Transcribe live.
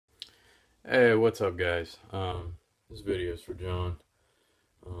Hey, what's up, guys? This video is for John.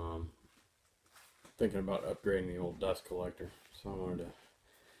 Thinking about upgrading the old dust collector, so I wanted to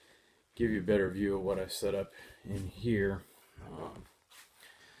give you a better view of what I set up in here.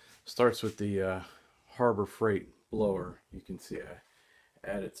 Starts with the Harbor Freight blower. You can see I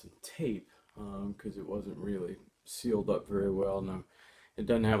added some tape because it wasn't really sealed up very well. Now, it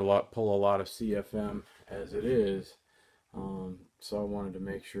doesn't have pull a lot of CFM as it is, so I wanted to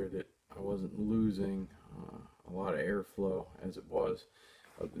make sure that I wasn't losing a lot of airflow as it was.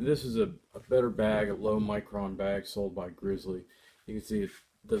 This is a better bag, a low micron bag sold by Grizzly. You can see it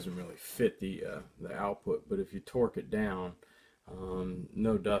doesn't really fit the output, but if you torque it down,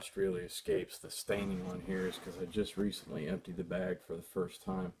 no dust really escapes. The staining on here is because I just recently emptied the bag for the first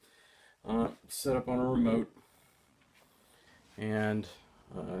time. Set up on a remote and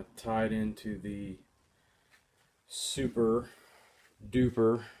tied into the super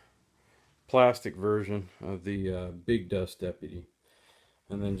duper plastic version of the Big Dust Deputy,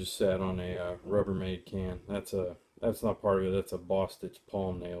 and then just sat on a Rubbermaid can. That's not part of it. That's a Boss Stitch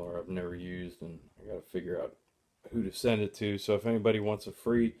palm nailer I've never used, and I got to figure out who to send it to. So if anybody wants a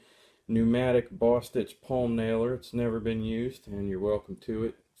free pneumatic Boss Stitch palm nailer, it's never been used, and you're welcome to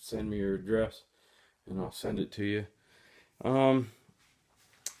it. Send me your address, and I'll send it to you.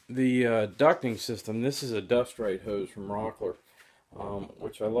 The ducting system. This is a Dust Right hose from Rockler.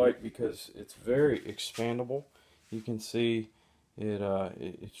 Which I like because it's very expandable. You can see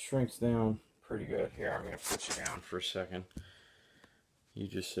it shrinks down pretty good. Here, I'm going to put you down for a second. You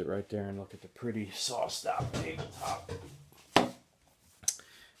just sit right there and look at the pretty saw-stop tabletop. And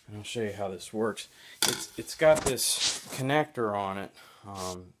I'll show you how this works. It's got this connector on it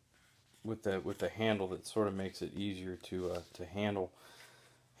with the handle that sort of makes it easier to handle.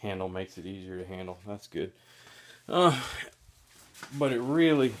 Handle makes it easier to handle. That's good. But it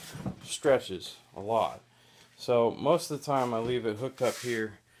really stretches a lot. So most of the time I leave it hooked up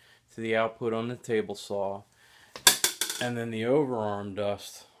here to the output on the table saw, and then the overarm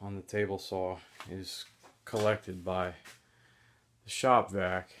dust on the table saw is collected by the shop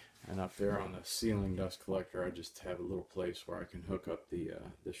vac, and up there on the ceiling dust collector I just have a little place where I can hook up the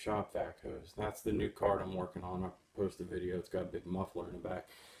shop vac hose. That's the new cart I'm working on. I'll post a video. It's got a big muffler in the back.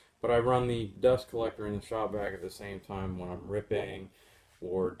 But I run the dust collector in the shop vac at the same time when I'm ripping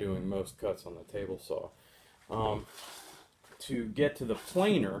or doing most cuts on the table saw. To get to the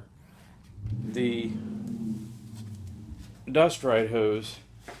planer, the Dust Right hose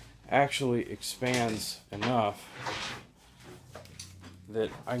actually expands enough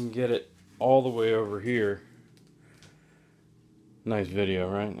that I can get it all the way over here. Nice video,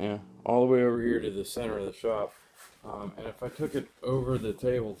 right? Yeah. All the way over here to the center of the shop. And if I took it over the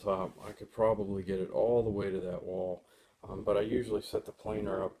tabletop, I could probably get it all the way to that wall. But I usually set the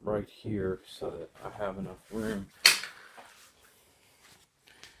planer up right here so that I have enough room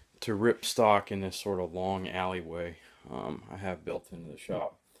to rip stock in this sort of long alleyway I have built into the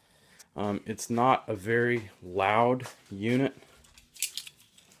shop. It's not a very loud unit.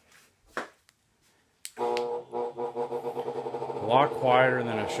 A lot quieter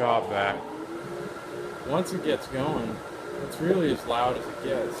than a shop vac. Once it gets going, it's really as loud as it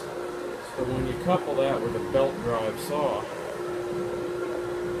gets. So when you couple that with a belt drive saw,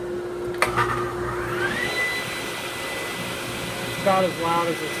 it's about as loud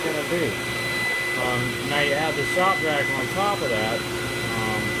as it's going to be. Now you add the shop vac on top of that.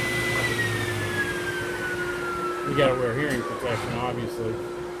 You got to wear hearing protection, obviously.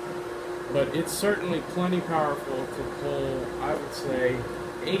 But it's certainly plenty powerful to pull, I would say,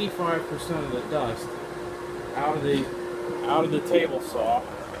 85% of the dust out of the table saw.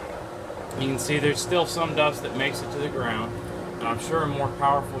 You can see there's still some dust that makes it to the ground, and I'm sure a more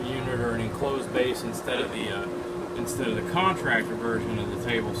powerful unit or an enclosed base instead of the contractor version of the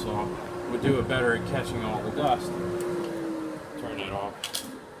table saw would do it better at catching all the dust. Turn that off.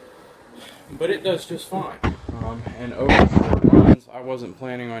 But it does just fine. And over short runs, I wasn't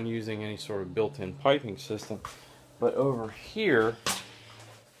planning on using any sort of built-in piping system, but over here,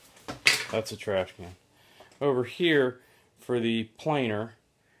 that's a trash can. Over here, for the planer,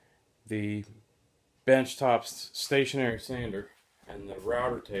 the benchtop stationary sander, and the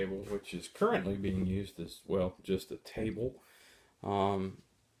router table, which is currently being used as, well, just a table.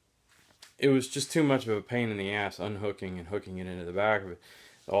 It was just too much of a pain in the ass unhooking and hooking it into the back of it,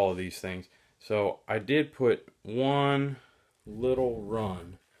 all of these things. So I did put one little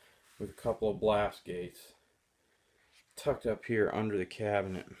run with a couple of blast gates tucked up here under the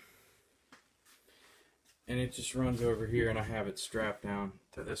cabinet. And it just runs over here, and I have it strapped down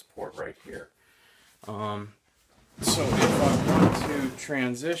to this port right here. So if I want to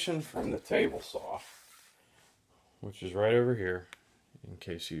transition from the table saw, which is right over here, in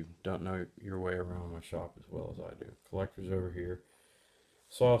case you don't know your way around my shop as well as I do. Collector's over here.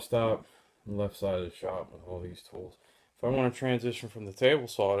 Saw stop on the left side of the shop with all these tools. If I want to transition from the table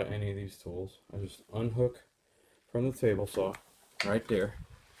saw to any of these tools, I just unhook from the table saw right there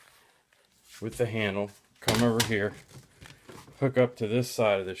with the handle, come over here, hook up to this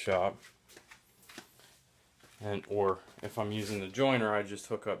side of the shop, and or if I'm using the joiner, I just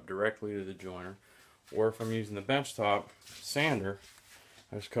hook up directly to the joiner, or if I'm using the benchtop sander,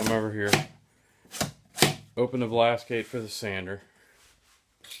 I just come over here, open the blast gate for the sander,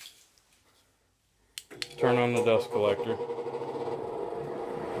 turn on the dust collector, and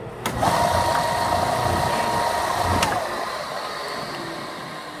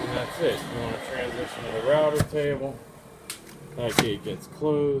that's it. You want to transition to the router table, that gate gets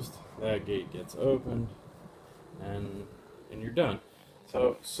closed, that gate gets opened, and you're done.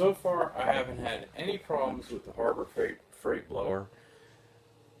 So far I haven't had any problems with the Harbor Freight blower.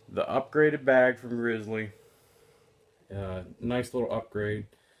 The upgraded bag from Grizzly, nice little upgrade.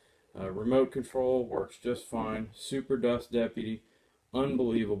 Remote control works just fine. Super Dust Deputy,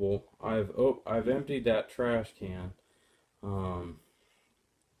 unbelievable. I've emptied that trash can,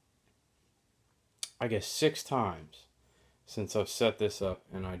 I guess 6 times since I've set this up,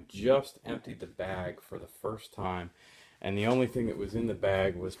 and I just emptied the bag for the first time, and the only thing that was in the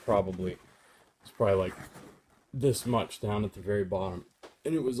bag was probably like this much down at the very bottom,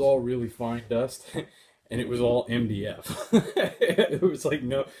 and it was all really fine dust. And it was all MDF. It was like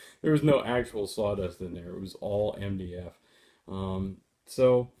there was no actual sawdust in there. It was all MDF.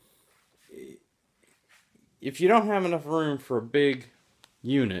 So if you don't have enough room for a big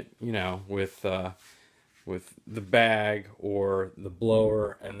unit, you know, with the bag or the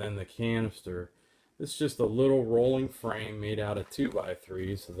blower and then the canister, it's just a little rolling frame made out of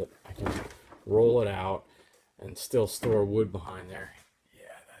 2x3 so that I can roll it out and still store wood behind there.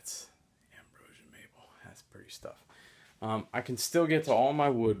 Pretty stuff. I can still get to all my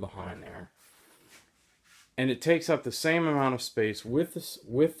wood behind there, and it takes up the same amount of space with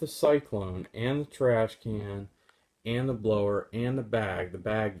the cyclone and the trash can and the blower and the bag. The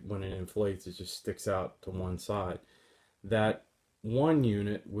bag, when it inflates, it just sticks out to one side. That one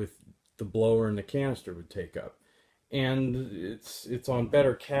unit with the blower and the canister would take up, and it's on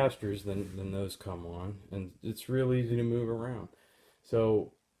better casters than those come on, and it's real easy to move around.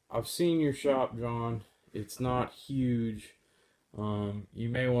 So I've seen your shop, John. It's not huge. You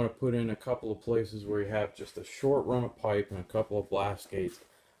may want to put in a couple of places where you have just a short run of pipe and a couple of blast gates.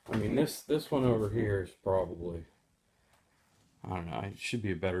 I mean, this one over here is probably, I don't know, I should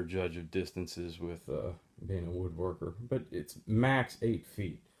be a better judge of distances with being a woodworker, but it's max 8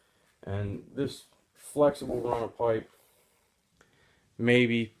 feet. And this flexible run of pipe,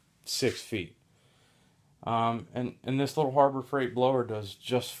 maybe 6 feet. And this little Harbor Freight blower does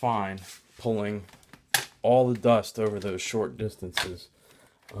just fine pulling all the dust over those short distances.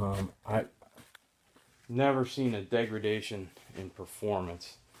 I've never seen a degradation in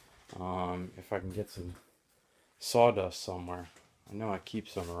performance. If I can get some sawdust somewhere. I know I keep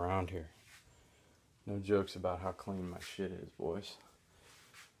some around here. No jokes about how clean my shit is, boys.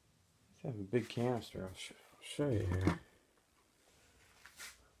 I have a big canister. I'll show you here.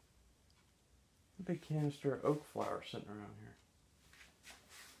 A big canister of oak flour sitting around here.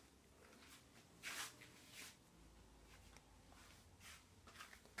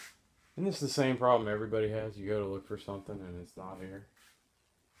 And this is the same problem everybody has. You go to look for something and it's not here.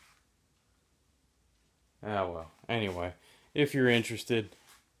 Ah, well. Anyway, if you're interested,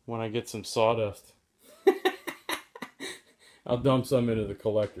 when I get some sawdust, I'll dump some into the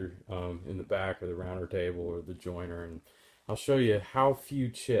collector in the back of the router table or the joiner, and I'll show you how few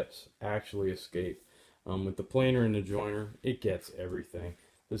chips actually escape. With the planer and the joiner, it gets everything.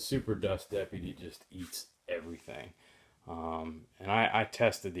 The Super Dust Deputy just eats everything. And I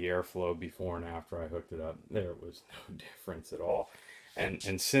tested the airflow before and after I hooked it up. There was no difference at all.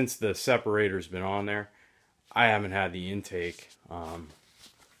 And since the separator's been on there, I haven't had the intake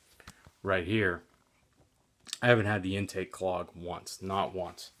right here. I haven't had the intake clog once, not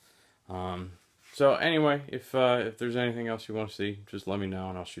once. So anyway, if there's anything else you want to see, just let me know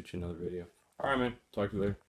and I'll shoot you another video. All right, man. Talk to you later.